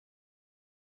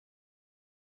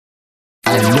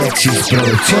ΔlexiS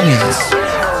Producciones.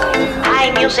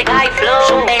 High music, high flow,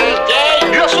 Super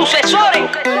J. Los sucesores,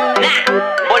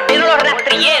 volvieron los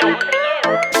rastrilleros.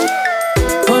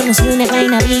 Conocí una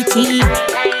vaina bichi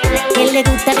que le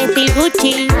gusta vestir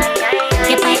Gucci,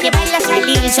 que para llevarla a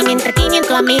salir son entre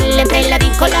 500 a 1000, entre la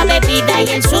disco, la bebida y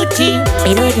el sushi.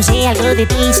 Pero yo sé algo de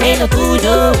ti, sé lo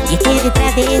tuyo, y es que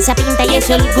detrás de esa pinta y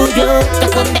ese orgullo te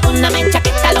esconde una mecha que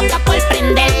está loca por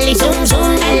prender. Y zum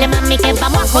zum, dale mami que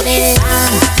vamos a joder.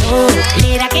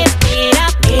 Bandolera que espera,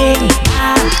 ven,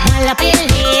 vamos a la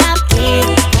pelea, que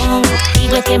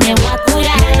contigo es que me voy a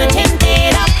curar la noche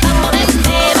entera. Vamos de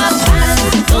prueba,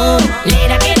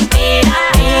 bandolera que espera,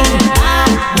 ven,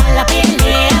 vamos a la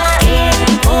pelea,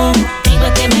 que contigo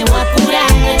es que me voy a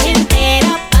curar la noche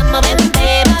entera. Vamos de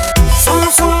prueba.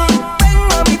 Zum zum, ven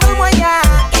mami vamos allá,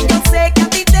 que yo sé que a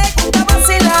ti te gusta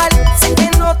vacilar. Sé que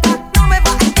notas, no me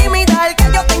vas a intimidar, que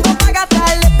yo tengo para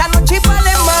gastar esta noche y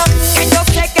vale más. Que yo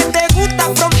sé que te gusta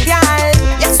frontear,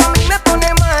 y eso a mí me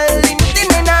pone mal. Y no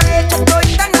tiene nada hecho,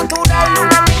 estoy tan natural.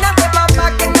 Una nena de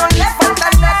mamá que no le falta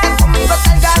nada, que conmigo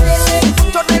está el garete.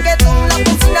 Mucho reggaetón, la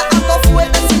cocina ando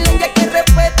fuerte, sin ley que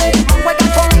respete. No juegas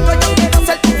conmigo, yo quiero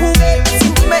ser tu juguete.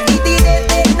 Sin dime y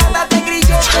direte, nada de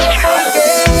grillote. Porque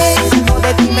algo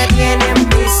de ti me tiene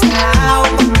enviciado.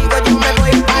 Contigo yo me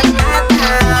voy para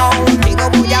contigo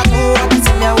voy a jugar, que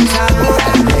se me abusadora.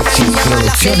 ΔlexiS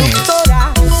Producciones.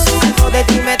 Algo de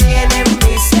ti me tiene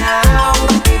enviciado.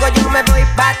 Contigo yo me voy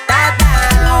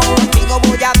patata. Contigo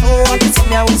voy a jugar, que se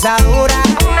me abusadora.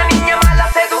 Una niña mala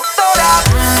seductora.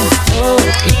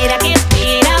 Bandolera que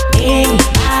espera, ven,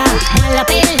 vamos a la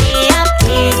pelea,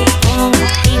 que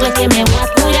contigo es que me voy a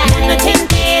curar la noche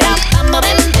entera. Vamos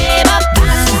ven, beba,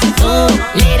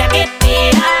 bandolera que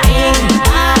espera, ven,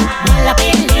 vamos a la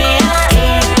pelea,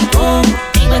 que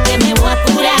contigo es que me voy a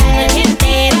curar la noche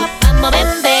entera. Vamos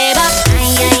ven, beba.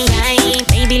 Ay, ay, ay,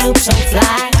 baby look so fly.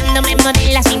 Cuando me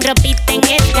modelas sin ropita en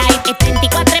Skype, es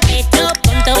 34 pechos,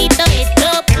 con todito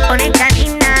esto, te pones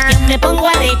canina, yo me pongo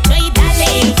arrecho y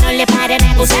dale, no le paren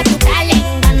a usar tu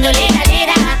talent. Bandolera,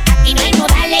 lera, aquí no hay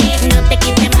modales, no te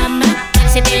quites mamá,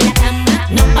 pásate en la cama,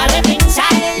 no paro de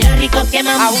pensar, lo rico que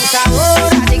mamá.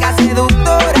 Abusadora, chica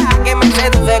seductora, que me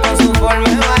seduce con su forma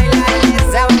de bailar.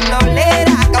 Esa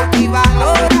bandolera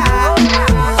cautivadora,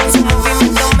 con su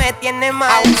movimiento me tiene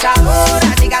mal.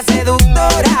 Abusadora, chica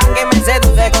seductora, que me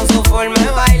seduce con su forma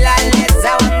de bailar.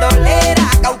 Esa bandolera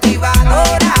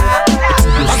cautivadora,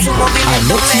 con su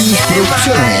movimiento me ΔlexiS tiene mal.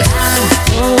 Producciones.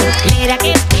 Bandolera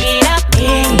que espera,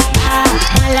 ven,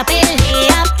 vamos a la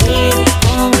pelea, que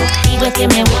contigo es que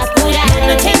me voy a